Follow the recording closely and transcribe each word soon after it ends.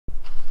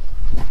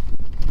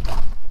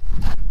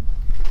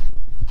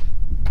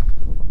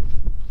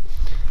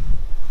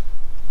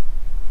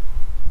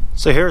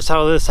So here's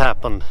how this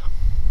happened.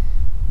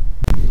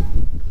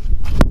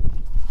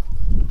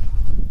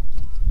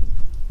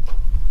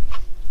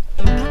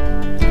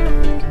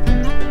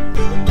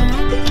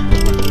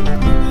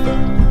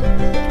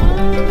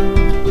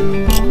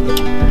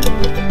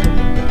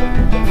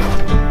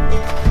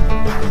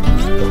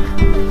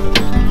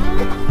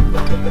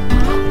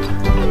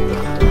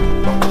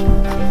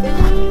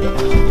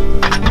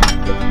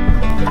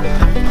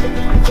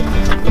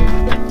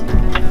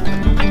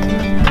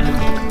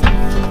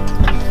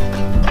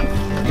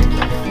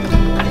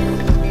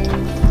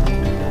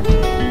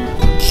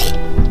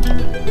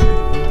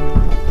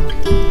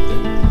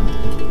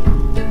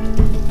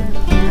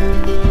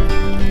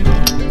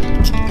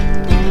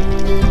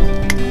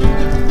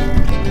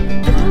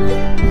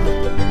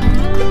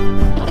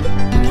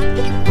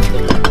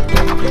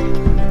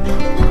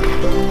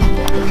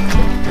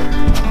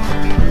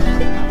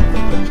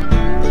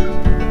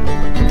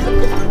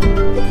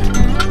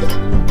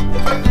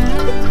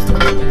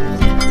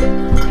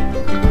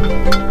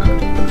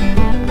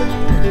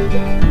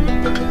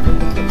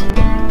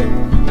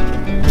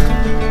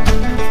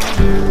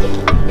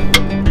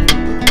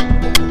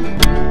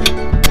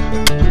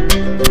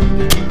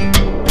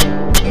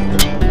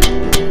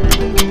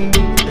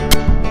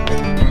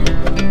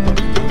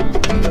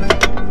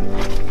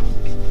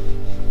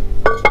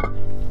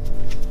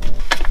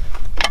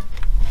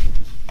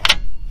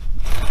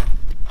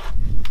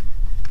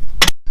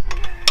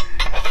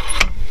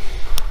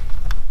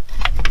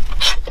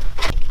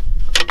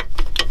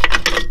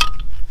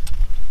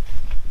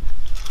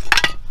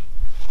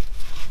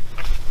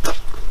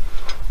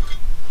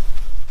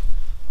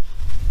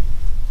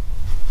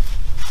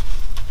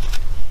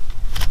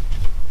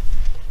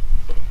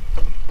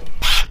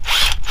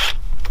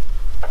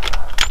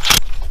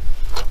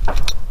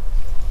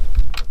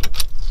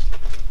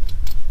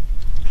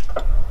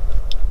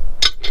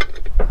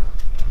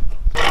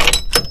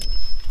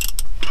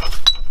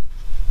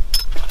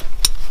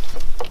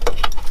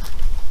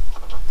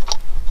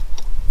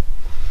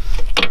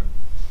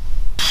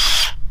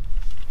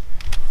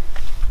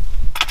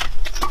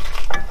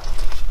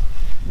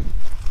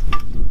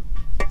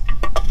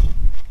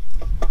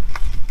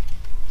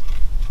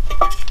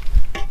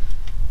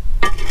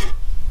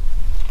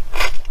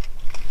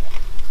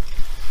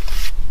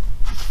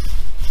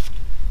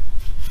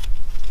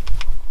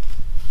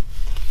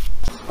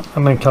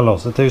 Men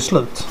kalaset är ju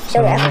slut.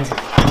 Jag vet.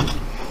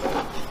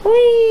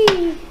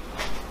 Ui.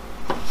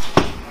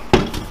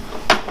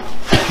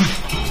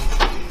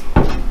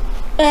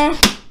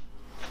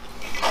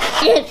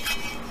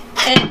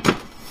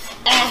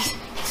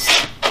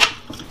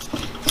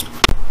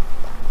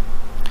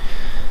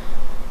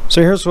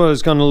 So here's what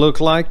it's gonna look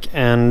like,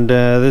 and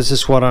this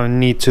is what I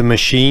need to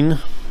machine.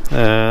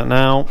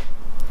 Now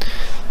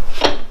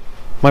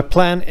my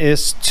plan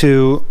is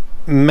to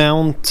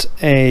mount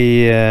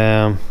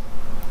a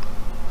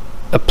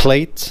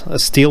plate, a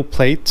steel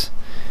plate,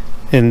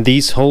 in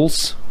these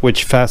holes,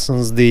 which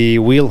fastens the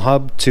wheel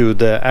hub to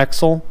the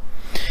axle.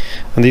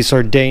 And these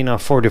are Dana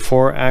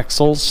 44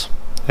 axles.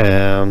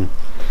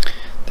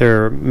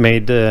 They're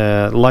made,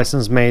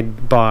 license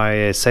made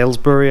by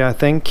Salisbury, I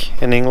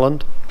think, in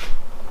England.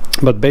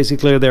 But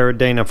basically they're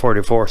Dana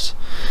 44s.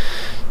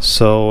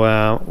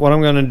 So what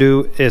I'm gonna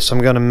do is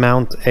I'm gonna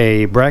mount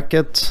a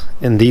bracket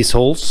in these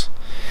holes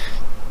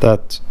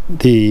that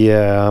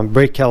the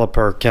brake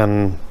caliper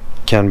can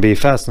be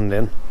fastened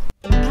in.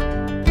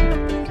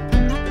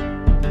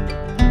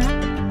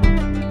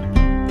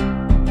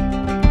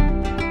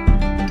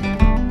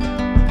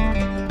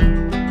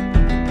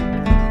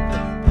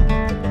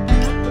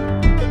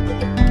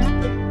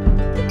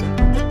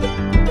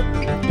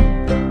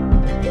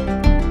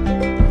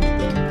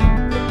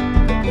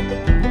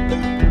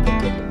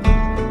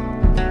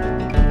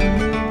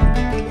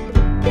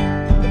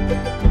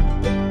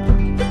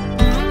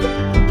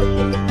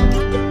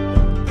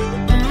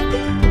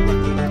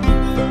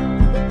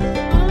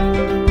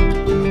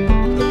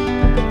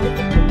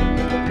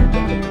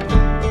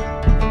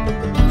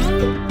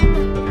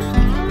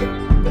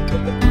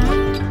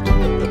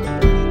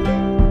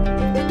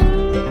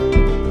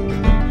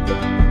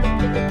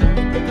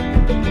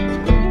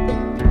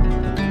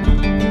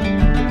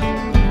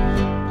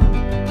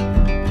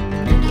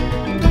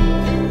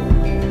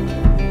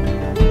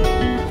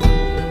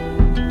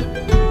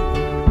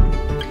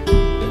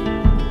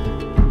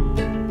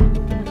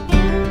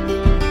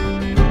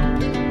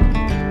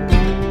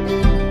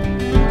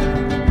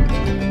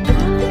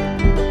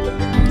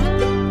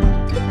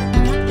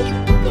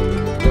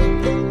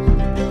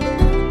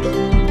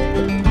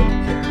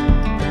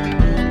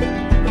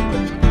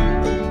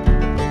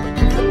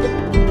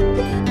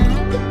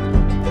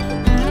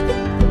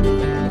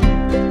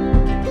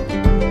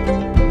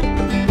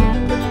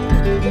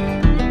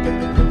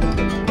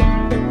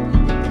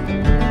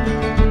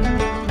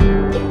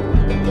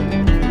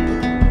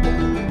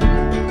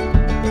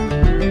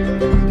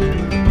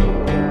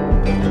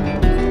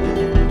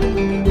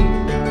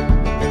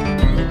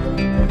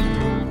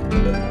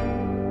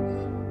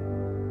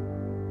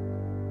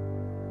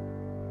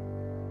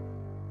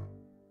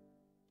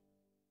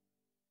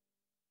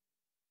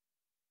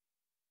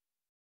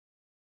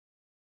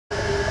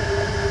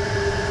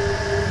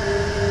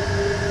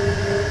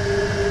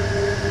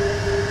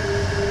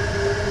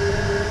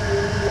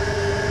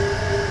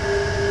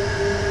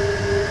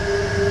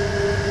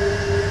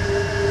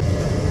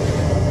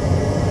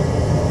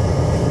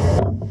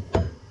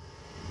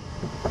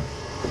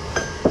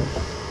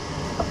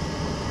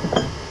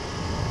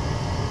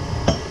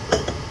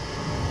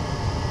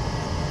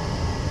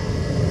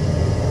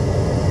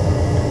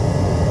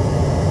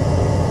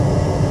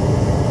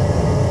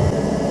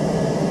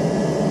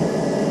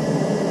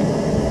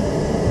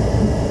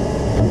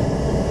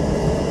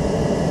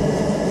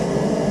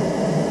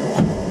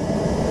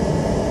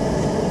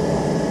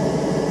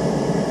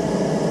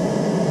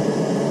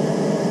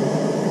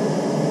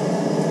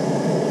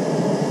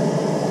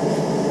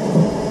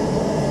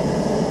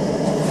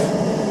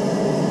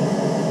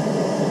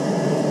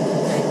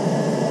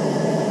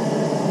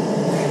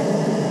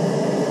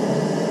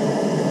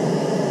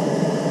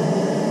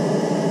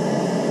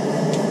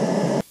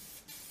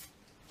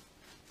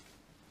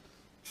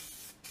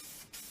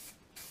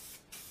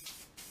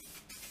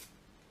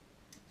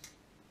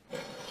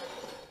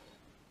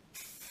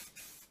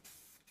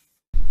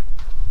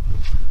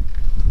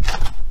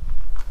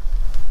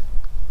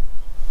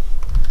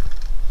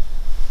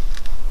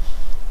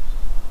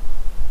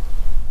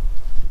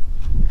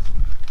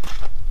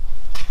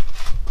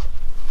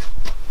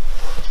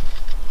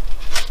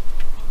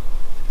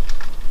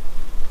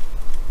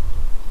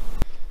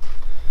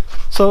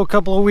 So a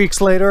couple of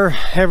weeks later,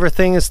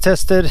 everything is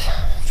tested,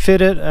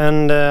 fitted,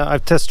 and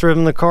I've test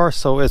driven the car,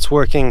 so it's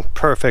working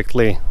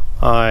perfectly.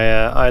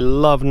 I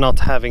love not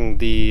having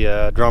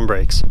the drum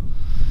brakes,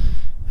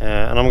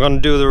 and I'm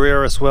gonna do the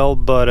rear as well,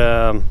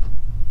 but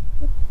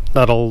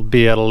that'll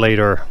be at a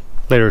later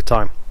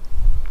time.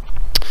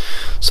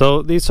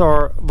 So these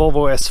are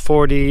Volvo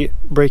S40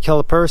 brake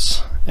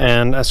calipers,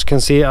 and as you can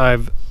see,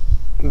 I've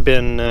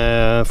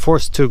been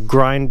forced to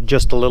grind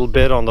just a little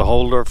bit on the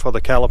holder for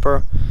the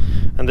caliper,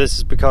 and this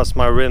is because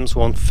my rims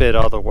won't fit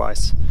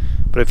otherwise.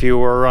 But if you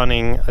were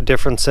running a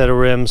different set of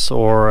rims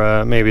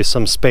or maybe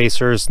some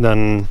spacers,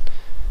 then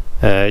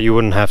you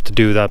wouldn't have to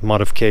do that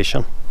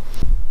modification.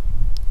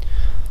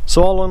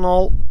 So all in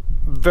all,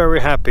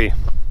 very happy,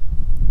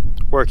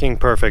 working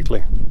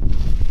perfectly.